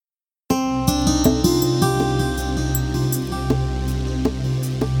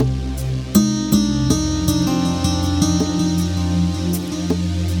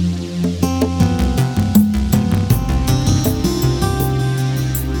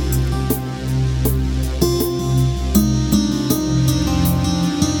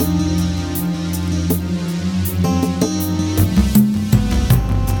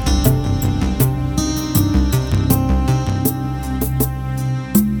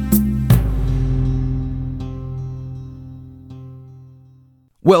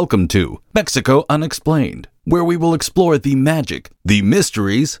Welcome to Mexico Unexplained, where we will explore the magic, the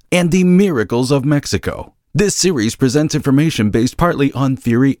mysteries, and the miracles of Mexico. This series presents information based partly on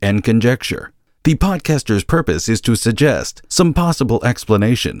theory and conjecture. The podcaster's purpose is to suggest some possible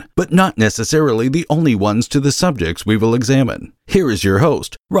explanation, but not necessarily the only ones to the subjects we will examine. Here is your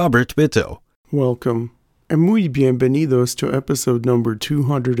host, Robert Bitto. Welcome, and muy bienvenidos to episode number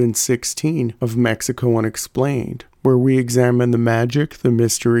 216 of Mexico Unexplained, where we examine the magic, the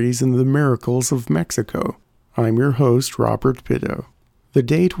mysteries, and the miracles of Mexico. I'm your host, Robert Bitto. The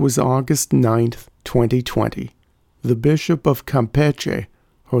date was August 9th, 2020. The Bishop of Campeche,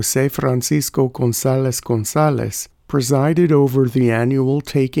 Jose Francisco González González, presided over the annual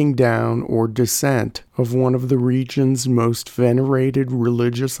taking down or descent of one of the region's most venerated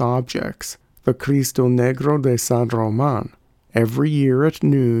religious objects, the Cristo Negro de San Román, every year at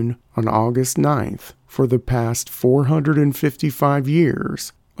noon on August 9th. For the past 455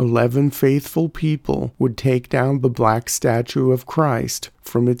 years, 11 faithful people would take down the black statue of Christ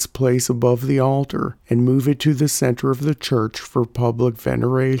from its place above the altar and move it to the center of the church for public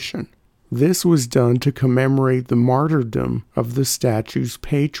veneration. This was done to commemorate the martyrdom of the statue's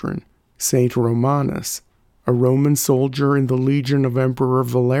patron, Saint Romanus, a Roman soldier in the legion of Emperor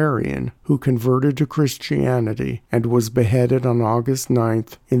Valerian who converted to Christianity and was beheaded on August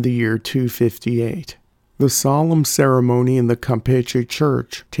 9th in the year 258. The solemn ceremony in the Campeche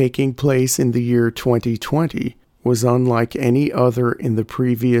church, taking place in the year 2020, was unlike any other in the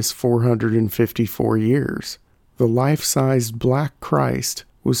previous 454 years. The life-sized Black Christ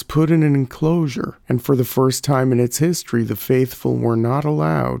was put in an enclosure, and for the first time in its history, the faithful were not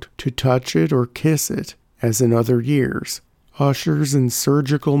allowed to touch it or kiss it, as in other years. Ushers in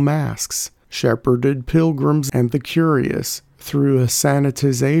surgical masks shepherded pilgrims and the curious through a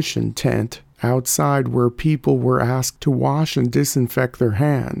sanitization tent outside where people were asked to wash and disinfect their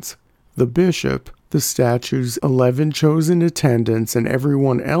hands. The bishop, the statue's 11 chosen attendants, and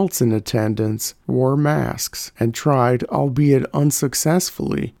everyone else in attendance wore masks and tried, albeit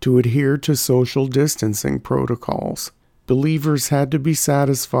unsuccessfully, to adhere to social distancing protocols. Believers had to be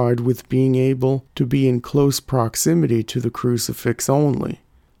satisfied with being able to be in close proximity to the crucifix only.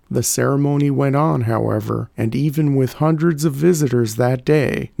 The ceremony went on, however, and even with hundreds of visitors that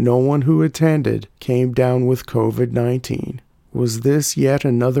day, no one who attended came down with COVID-19. Was this yet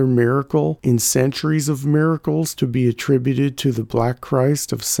another miracle in centuries of miracles to be attributed to the Black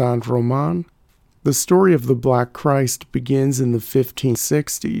Christ of San Román? The story of the Black Christ begins in the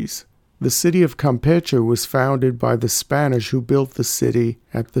 1560s. The city of Campeche was founded by the Spanish who built the city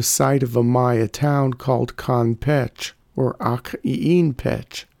at the site of a Maya town called Canpech, or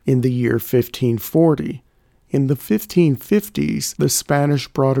Achinpech, in the year 1540. In the 1550s, the Spanish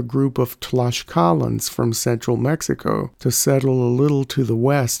brought a group of Tlaxcalans from central Mexico to settle a little to the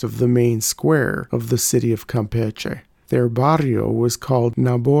west of the main square of the city of Campeche. Their barrio was called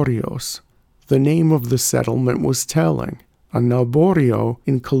Naborios. The name of the settlement was telling. A naborio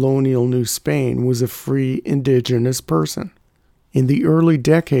in colonial New Spain was a free indigenous person. In the early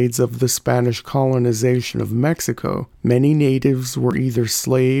decades of the Spanish colonization of Mexico, many natives were either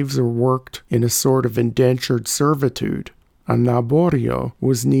slaves or worked in a sort of indentured servitude. A naborio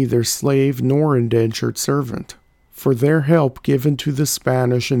was neither slave nor indentured servant. For their help given to the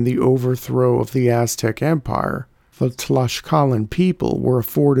Spanish in the overthrow of the Aztec Empire, the Tlaxcalan people were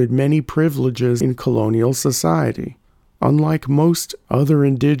afforded many privileges in colonial society. Unlike most other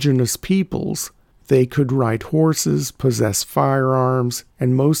indigenous peoples, they could ride horses, possess firearms,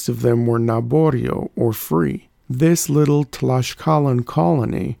 and most of them were naborio, or free. This little Tlaxcalan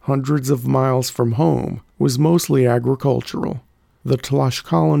colony, hundreds of miles from home, was mostly agricultural. The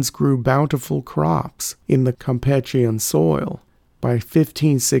Tlaxcalans grew bountiful crops in the Campechean soil. By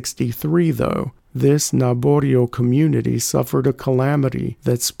 1563, though, this naborio community suffered a calamity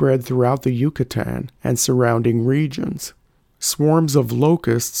that spread throughout the Yucatan and surrounding regions. Swarms of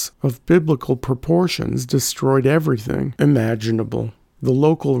locusts of biblical proportions destroyed everything imaginable. The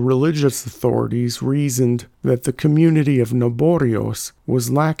local religious authorities reasoned that the community of naborios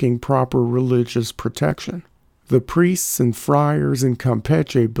was lacking proper religious protection. The priests and friars in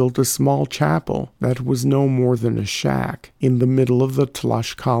Campeche built a small chapel that was no more than a shack in the middle of the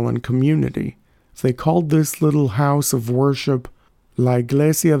Tlaxcalan community. They called this little house of worship La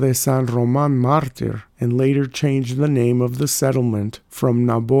Iglesia de San Román Mártir, and later changed the name of the settlement from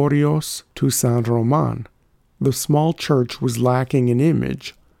Naborios to San Román. The small church was lacking an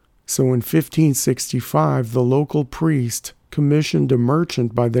image, so in 1565 the local priest commissioned a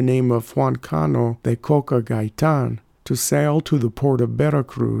merchant by the name of Juan Cano de Coca Gaitan to sail to the port of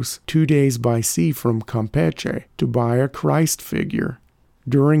Veracruz 2 days by sea from Campeche to buy a Christ figure.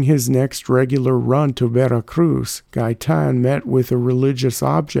 During his next regular run to Veracruz, Gaitan met with a religious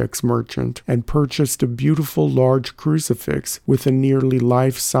objects merchant and purchased a beautiful large crucifix with a nearly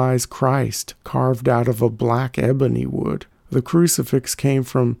life-size Christ carved out of a black ebony wood. The crucifix came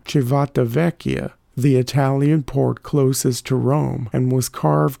from Civitavecchia, the Italian port closest to Rome, and was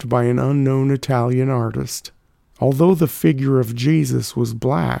carved by an unknown Italian artist. Although the figure of Jesus was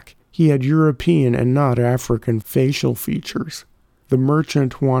black, he had European and not African facial features. The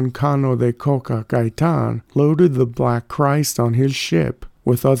merchant Juan Cano de Coca Gaitan loaded the Black Christ on his ship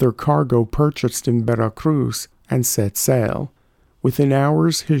with other cargo purchased in Veracruz and set sail. Within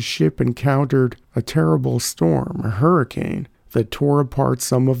hours, his ship encountered a terrible storm, a hurricane, that tore apart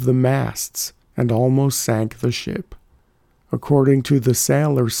some of the masts and almost sank the ship. According to the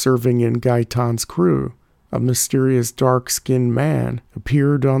sailors serving in Gaitan's crew, a mysterious dark-skinned man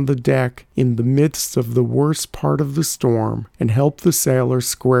appeared on the deck in the midst of the worst part of the storm and helped the sailors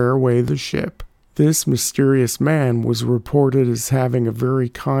square away the ship. This mysterious man was reported as having a very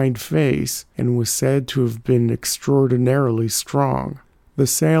kind face and was said to have been extraordinarily strong. The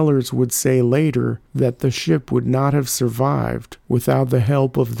sailors would say later that the ship would not have survived without the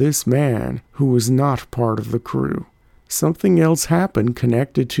help of this man who was not part of the crew. Something else happened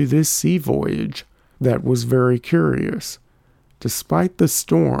connected to this sea voyage that was very curious. Despite the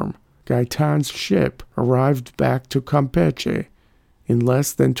storm, Gaitan's ship arrived back to Campeche in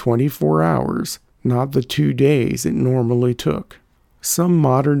less than 24 hours, not the 2 days it normally took. Some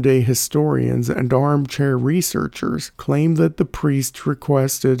modern-day historians and armchair researchers claim that the priest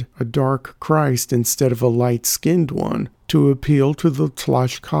requested a dark Christ instead of a light-skinned one to appeal to the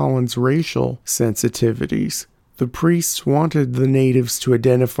Tlaxcalans' racial sensitivities. The priests wanted the natives to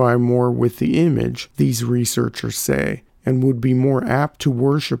identify more with the image, these researchers say, and would be more apt to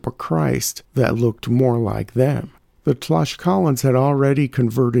worship a Christ that looked more like them. The Tlaxcalans had already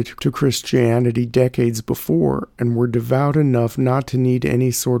converted to Christianity decades before and were devout enough not to need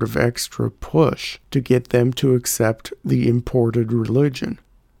any sort of extra push to get them to accept the imported religion.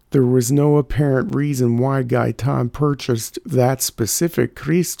 There was no apparent reason why Gaitan purchased that specific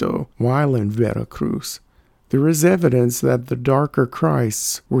Cristo while in Veracruz. There is evidence that the darker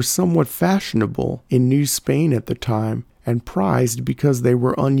Christs were somewhat fashionable in New Spain at the time and prized because they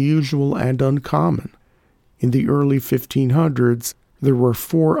were unusual and uncommon. In the early 1500s, there were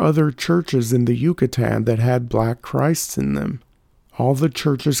 4 other churches in the Yucatan that had black Christs in them. All the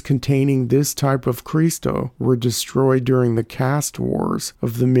churches containing this type of Cristo were destroyed during the caste wars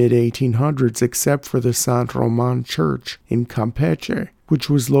of the mid-1800s except for the San Roman Church in Campeche, which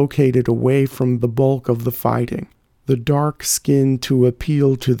was located away from the bulk of the fighting. The dark skin to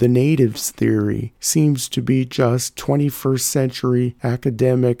appeal to the natives theory seems to be just 21st century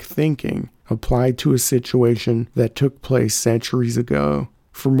academic thinking applied to a situation that took place centuries ago.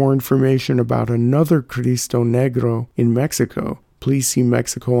 For more information about another Cristo Negro in Mexico, please see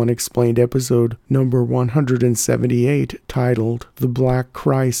Mexico Unexplained episode number 178 titled The Black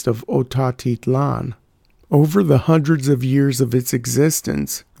Christ of Otatitlan. Over the hundreds of years of its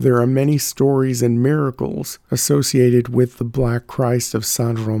existence, there are many stories and miracles associated with the Black Christ of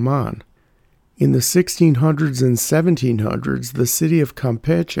San Roman. In the 1600s and 1700s, the city of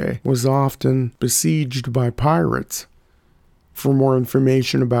Campeche was often besieged by pirates. For more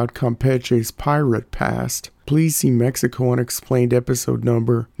information about Campeche's pirate past, please see Mexico Unexplained episode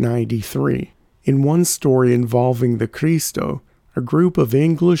number 93. In one story involving the Cristo, a group of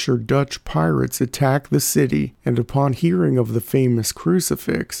English or Dutch pirates attacked the city, and upon hearing of the famous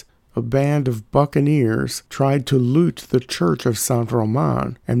crucifix, a band of buccaneers tried to loot the church of San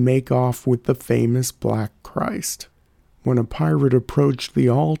Roman and make off with the famous Black Christ. When a pirate approached the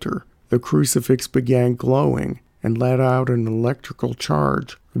altar, the crucifix began glowing and let out an electrical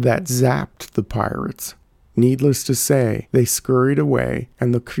charge that zapped the pirates. Needless to say, they scurried away,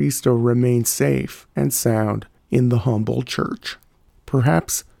 and the Cristo remained safe and sound in the humble church.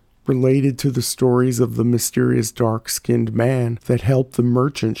 Perhaps related to the stories of the mysterious dark-skinned man that helped the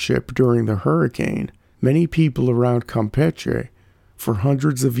merchant ship during the hurricane, many people around Campeche, for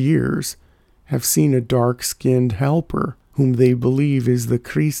hundreds of years, have seen a dark-skinned helper whom they believe is the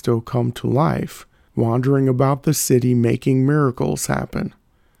Cristo come to life, wandering about the city making miracles happen.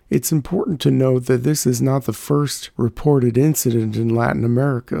 It's important to note that this is not the first reported incident in Latin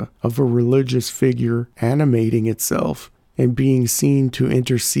America of a religious figure animating itself and being seen to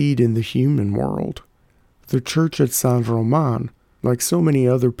intercede in the human world. The church at San Roman, like so many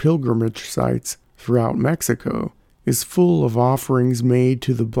other pilgrimage sites throughout Mexico, is full of offerings made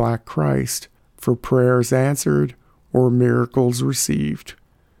to the Black Christ for prayers answered or miracles received.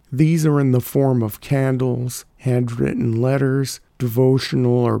 These are in the form of candles, handwritten letters,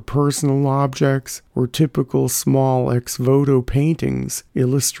 devotional or personal objects, or typical small ex voto paintings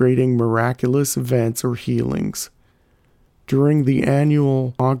illustrating miraculous events or healings. During the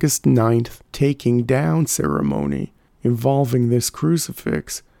annual August 9th taking down ceremony involving this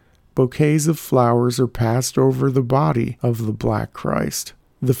crucifix, bouquets of flowers are passed over the body of the Black Christ.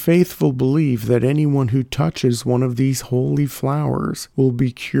 The faithful believe that anyone who touches one of these holy flowers will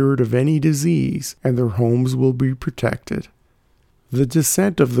be cured of any disease and their homes will be protected. The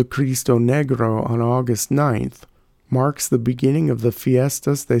descent of the Cristo Negro on August 9th marks the beginning of the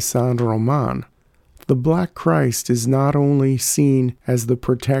Fiestas de San Román. The Black Christ is not only seen as the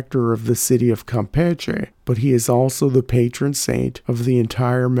protector of the city of Campeche, but he is also the patron saint of the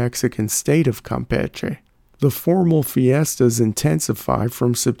entire Mexican state of Campeche. The formal fiestas intensify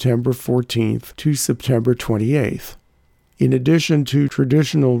from September 14th to September 28th. In addition to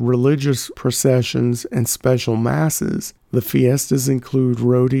traditional religious processions and special masses, the fiestas include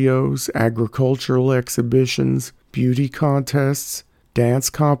rodeos, agricultural exhibitions, beauty contests, dance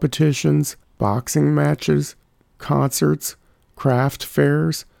competitions, boxing matches, concerts, craft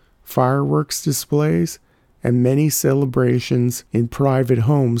fairs, fireworks displays, and many celebrations in private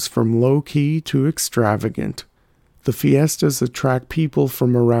homes from low-key to extravagant. The fiestas attract people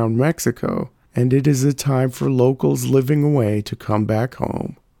from around Mexico, and it is a time for locals living away to come back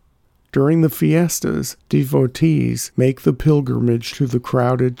home. During the fiestas, devotees make the pilgrimage to the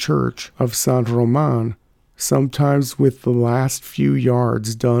crowded church of San Román, sometimes with the last few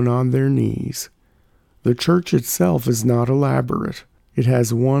yards done on their knees. The church itself is not elaborate. It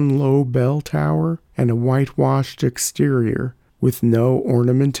has one low bell tower and a whitewashed exterior with no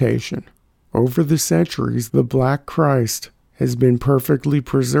ornamentation. Over the centuries, the Black Christ has been perfectly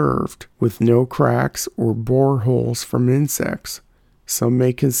preserved, with no cracks or boreholes from insects. Some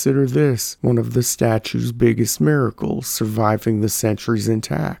may consider this one of the statue's biggest miracles, surviving the centuries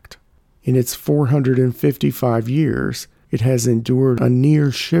intact. In its 455 years, it has endured a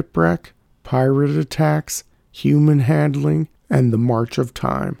near shipwreck, pirate attacks, human handling, and the march of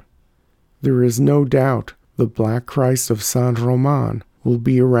time. There is no doubt the Black Christ of San Román will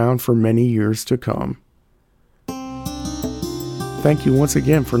be around for many years to come. Thank you once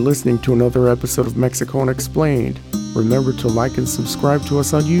again for listening to another episode of Mexico Unexplained. Remember to like and subscribe to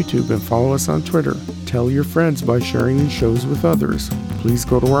us on YouTube and follow us on Twitter. Tell your friends by sharing these shows with others. Please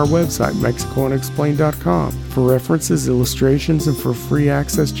go to our website, MexicoUnexplained.com, for references, illustrations, and for free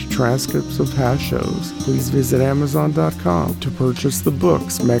access to transcripts of past shows. Please visit Amazon.com to purchase the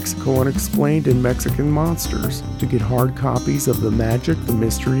books Mexico Unexplained and Mexican Monsters to get hard copies of the magic, the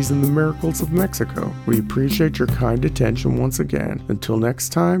mysteries, and the miracles of Mexico. We appreciate your kind attention once again. Until next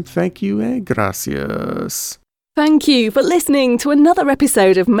time, thank you and gracias. Thank you for listening to another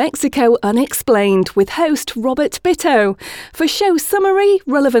episode of Mexico Unexplained with host Robert Bitto. For show summary,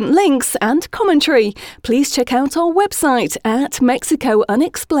 relevant links and commentary, please check out our website at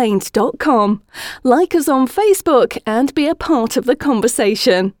mexicounexplained.com. Like us on Facebook and be a part of the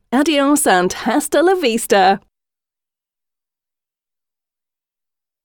conversation. Adios and hasta la vista.